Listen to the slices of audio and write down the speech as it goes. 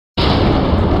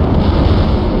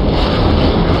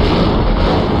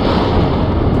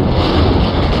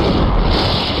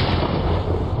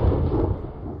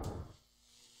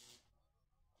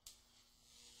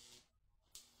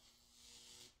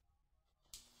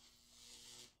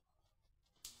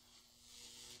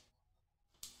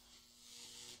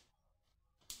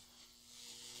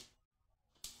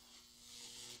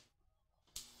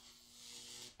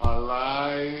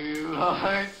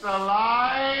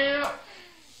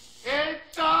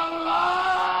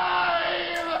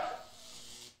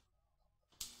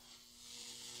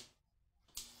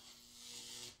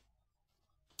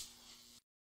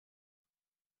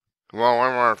Well,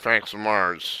 I'm Artifacts of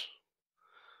Mars.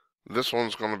 This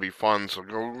one's going to be fun, so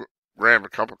go grab a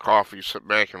cup of coffee, sit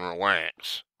back, and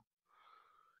relax.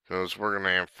 Because we're going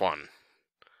to have fun.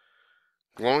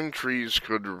 Glowing trees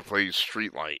could replace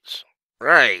streetlights.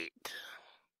 Right!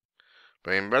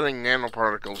 By embedding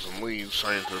nanoparticles in leaves,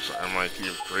 scientists at MIT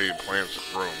have created plants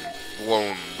that glow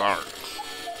in the dark.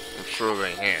 I'm sure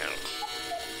they have.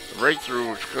 The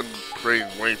breakthrough, which could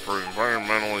pave the way for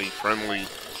environmentally friendly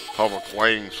public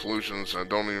lighting solutions that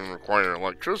don't even require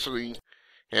electricity,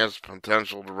 has the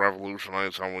potential to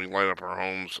revolutionize how we light up our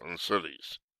homes and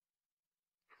cities.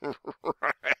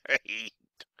 Right.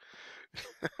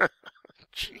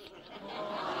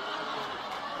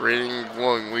 Creating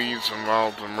glowing leaves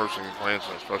involved immersing plants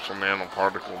in a special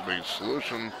nanoparticle-based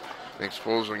solution and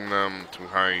exposing them to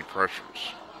high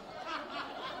pressures.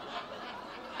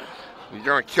 You're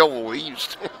gonna kill the leaves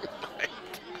too.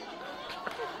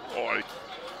 Boy.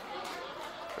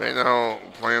 Right now,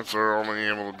 plants are only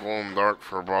able to glow in the dark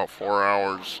for about 4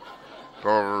 hours.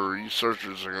 However,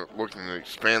 researchers are looking to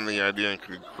expand the idea and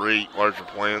could create larger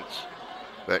plants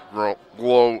that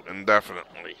glow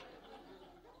indefinitely.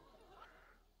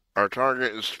 Our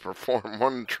target is to perform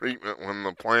one treatment when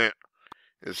the plant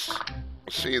is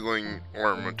a seedling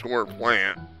or a mature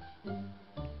plant.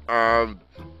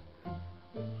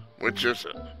 Which is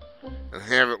it? And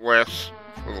have it last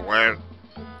for the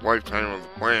lifetime of the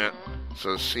plant,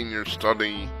 says senior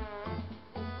study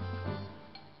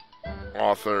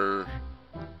author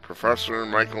Professor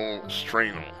Michael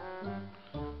Strano.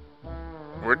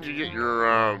 Where'd you get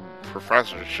your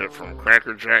professorship from?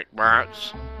 Cracker Jack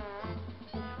box?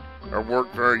 Our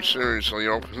work very seriously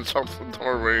opens up the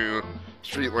doorway.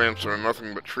 Street lamps are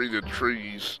nothing but treated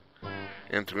trees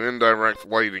and to indirect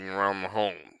lighting around the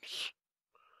homes.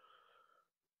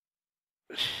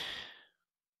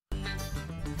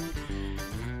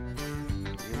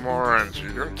 You morons,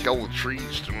 you're gonna kill the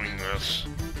trees doing this.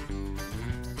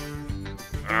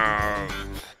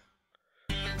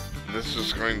 This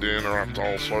is going to interrupt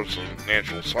all sorts of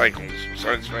natural cycles.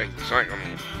 Besides the fact it's not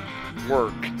going to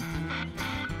work.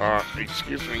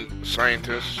 Excuse me,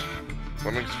 scientists.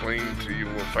 Let me explain to you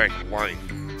the fact of life.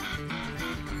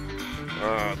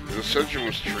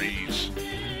 Deciduous trees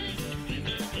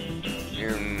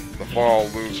in the fall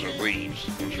lose their leaves,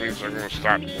 which means they're going to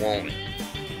stop glowing.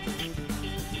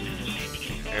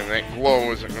 And that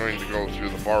glow isn't going to go through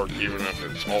the bark even if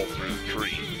it's all through the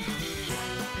tree.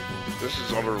 This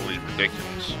is utterly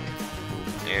ridiculous.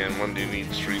 And when do you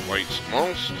need street lights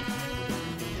most?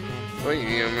 Well, you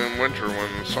need them in winter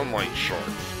when the sunlight's short.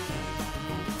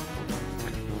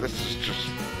 This is just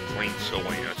plain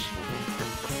silliness.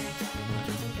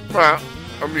 Well,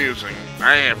 amusing.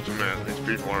 I have to admit, these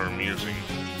people are amusing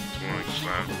to an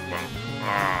extent, but,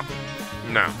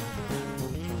 no.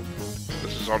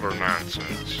 This is utter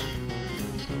nonsense.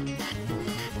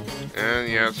 And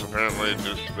yes, apparently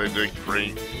they did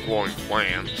create glowing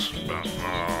plants, but,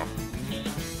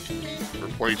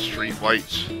 replace street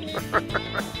lights.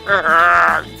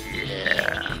 Yeah.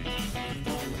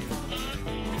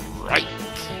 Right.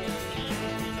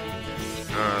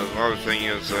 The other thing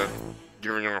is that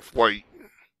giving off light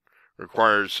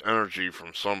requires energy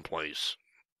from someplace.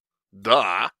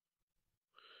 Duh.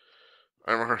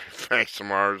 I'm Artifacts of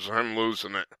Mars. I'm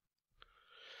losing it.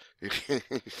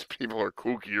 These people are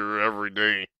kookier every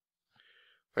day.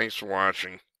 Thanks for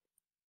watching.